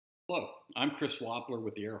Hello, I'm Chris Wappler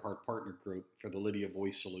with the Earhart Partner Group for the Lydia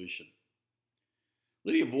Voice solution.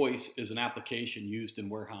 Lydia Voice is an application used in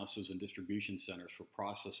warehouses and distribution centers for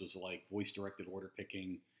processes like voice-directed order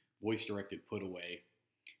picking, voice-directed put away,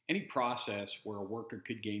 any process where a worker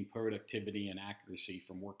could gain productivity and accuracy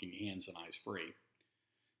from working hands and eyes free.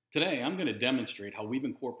 Today, I'm going to demonstrate how we've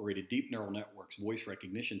incorporated deep neural networks voice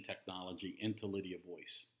recognition technology into Lydia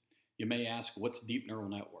Voice. You may ask, what's deep neural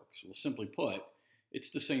networks? Well, simply put, it's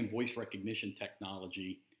the same voice recognition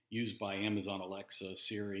technology used by Amazon Alexa,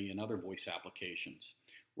 Siri, and other voice applications,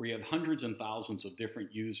 where you have hundreds and thousands of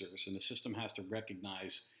different users and the system has to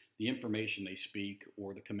recognize the information they speak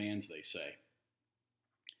or the commands they say.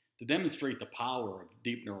 To demonstrate the power of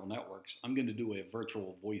deep neural networks, I'm going to do a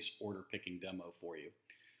virtual voice order picking demo for you.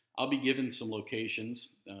 I'll be given some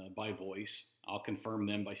locations by voice. I'll confirm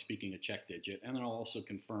them by speaking a check digit, and then I'll also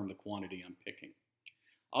confirm the quantity I'm picking.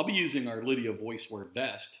 I'll be using our Lydia VoiceWare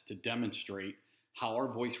vest to demonstrate how our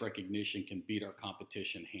voice recognition can beat our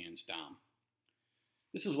competition hands down.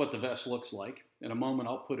 This is what the vest looks like. In a moment,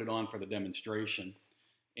 I'll put it on for the demonstration.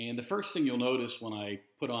 And the first thing you'll notice when I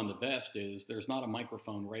put on the vest is there's not a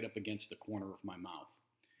microphone right up against the corner of my mouth.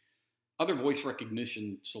 Other voice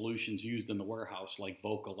recognition solutions used in the warehouse like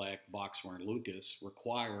Vocalec, Boxware, and Lucas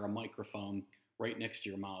require a microphone right next to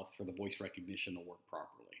your mouth for the voice recognition to work properly.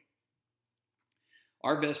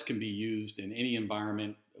 Our vest can be used in any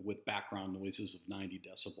environment with background noises of 90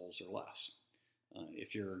 decibels or less.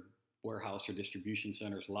 If your warehouse or distribution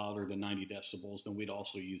center is louder than 90 decibels, then we'd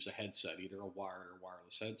also use a headset, either a wired or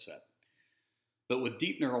wireless headset. But with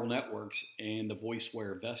deep neural networks and the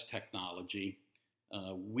VoiceWare vest technology,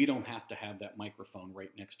 we don't have to have that microphone right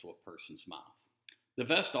next to a person's mouth. The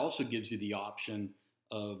vest also gives you the option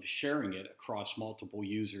of sharing it across multiple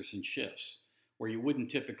users and shifts. Where you wouldn't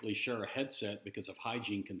typically share a headset because of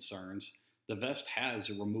hygiene concerns, the vest has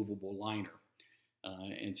a removable liner.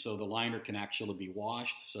 And so the liner can actually be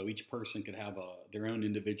washed, so each person could have their own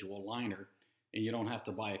individual liner, and you don't have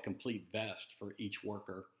to buy a complete vest for each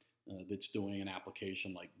worker that's doing an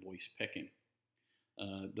application like voice picking.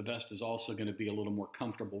 The vest is also going to be a little more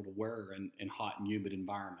comfortable to wear in hot and humid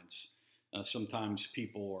environments. Sometimes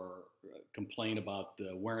people complain about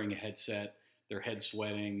wearing a headset, their head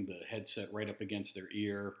sweating, the headset right up against their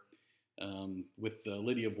ear. With the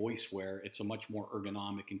Lydia VoiceWare, it's a much more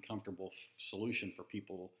ergonomic and comfortable solution for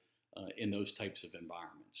people in those types of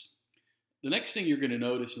environments. The next thing you're going to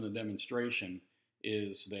notice in the demonstration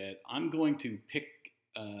is that I'm going to pick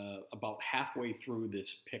about halfway through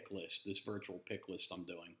this pick list, this virtual pick list I'm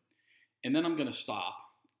doing. And then I'm going to stop,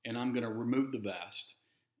 and I'm going to remove the vest,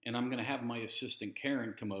 and I'm going to have my assistant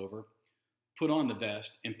Karen come over, put on the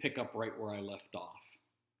vest, and pick up right where I left off.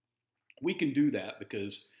 We can do that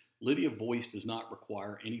because Lydia Voice does not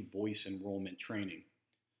require any voice enrollment training.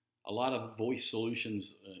 A lot of voice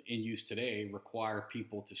solutions in use today require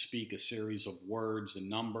people to speak a series of words and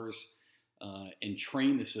numbers and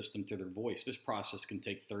train the system to their voice. This process can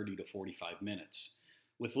take 30 to 45 minutes.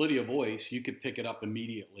 With Lydia Voice, you could pick it up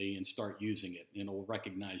immediately and start using it, and it will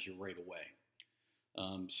recognize you right away.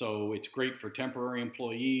 So it's great for temporary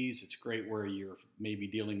employees. It's great where you're maybe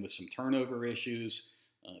dealing with some turnover issues.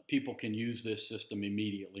 People can use this system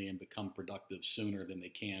immediately and become productive sooner than they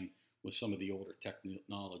can with some of the older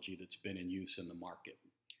technology that's been in use in the market.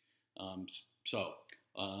 I'm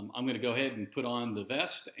going to go ahead and put on the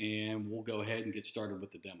vest, and we'll go ahead and get started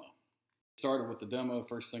with the demo. Started with the demo,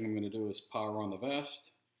 first thing I'm going to do is power on the vest.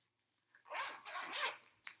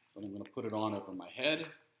 Then I'm going to put it on over my head.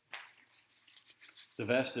 The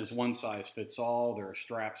vest is one size fits all. There are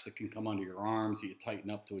straps that can come under your arms that you tighten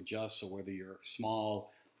up to adjust, so whether you're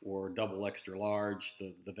small or double extra large,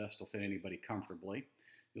 the vest will fit anybody comfortably.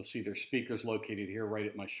 You'll see there's speakers located here right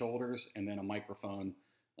at my shoulders, and then a microphone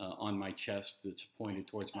on my chest that's pointed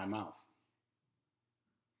towards my mouth.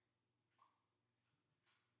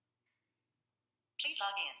 Please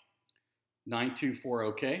log in. 924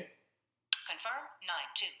 OK. Confirm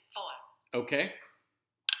 924. OK.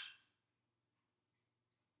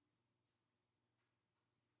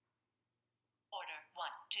 Order 1,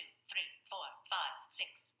 2, 3, 4, 5, 6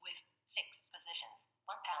 with 6 positions.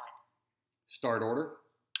 1 pallet. Start order.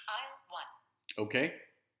 Aisle 1. OK.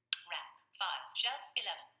 Rack 5, shelf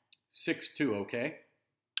 11. 6-2 OK. 2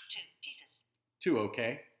 pieces. 2 OK.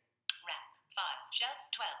 Rack 5, shelf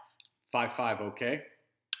 12. 5-5 OK. 1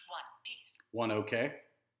 piece. 1 OK. Rack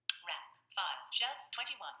 5, shelf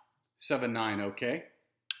 21. 7-9 OK. 1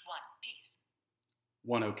 piece.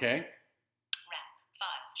 1 OK. Rack 5,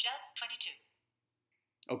 shelf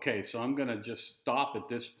 22. Okay, so I'm going to just stop at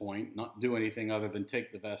this point, not do anything other than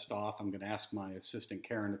take the vest off. I'm going to ask my assistant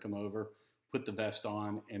Karen to come over, put the vest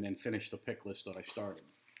on, and then finish the pick list that I started.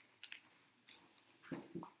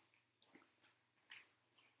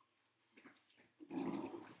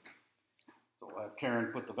 So we'll have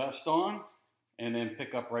Karen put the vest on and then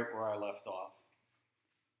pick up right where I left off.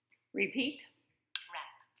 Repeat.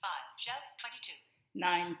 Rack 5, shelf 22.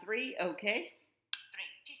 9, 3, okay. 3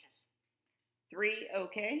 pieces. 3,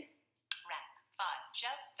 okay. Rack 5,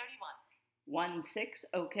 shelf 31. 1, 6,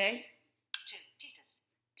 okay. 2 pieces.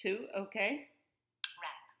 2, okay.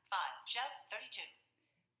 Rack 5, shelf 32.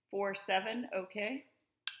 4, 7, okay. 1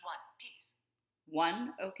 piece.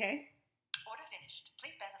 1, okay. Order finished.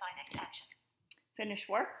 Please specify next action. Finish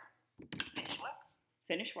work. Finish work.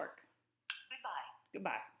 Finish work. Goodbye.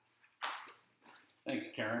 Goodbye. Thanks,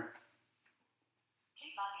 Karen.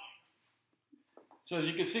 Please log in. So as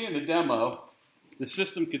you can see in the demo, the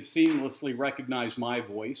system could seamlessly recognize my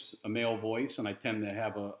voice, a male voice, and I tend to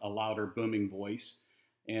have a louder booming voice.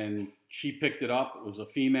 And she picked it up. It was a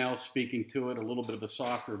female speaking to it, a little bit of a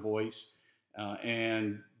softer voice.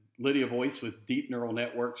 And Lydia Voice with deep neural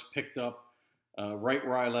networks picked up right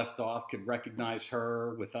where I left off, could recognize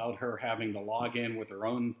her without her having to log in with her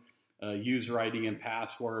own user ID and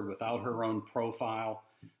password, without her own profile.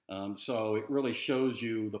 So it really shows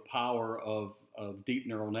you the power of deep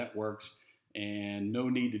neural networks, and no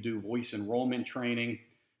need to do voice enrollment training.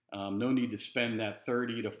 No need to spend that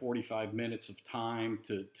 30 to 45 minutes of time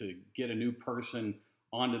to get a new person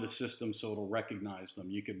onto the system so it'll recognize them.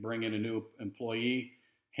 You could bring in a new employee,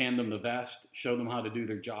 hand them the vest, show them how to do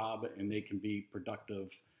their job, and they can be productive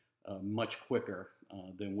much quicker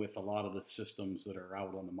than with a lot of the systems that are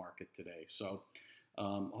out on the market today. So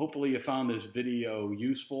hopefully you found this video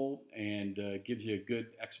useful and gives you a good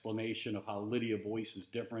explanation of how Lydia Voice is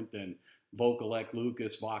different than Vocalec,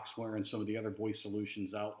 Lucas, Voxware, and some of the other voice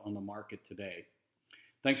solutions out on the market today.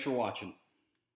 Thanks for watching.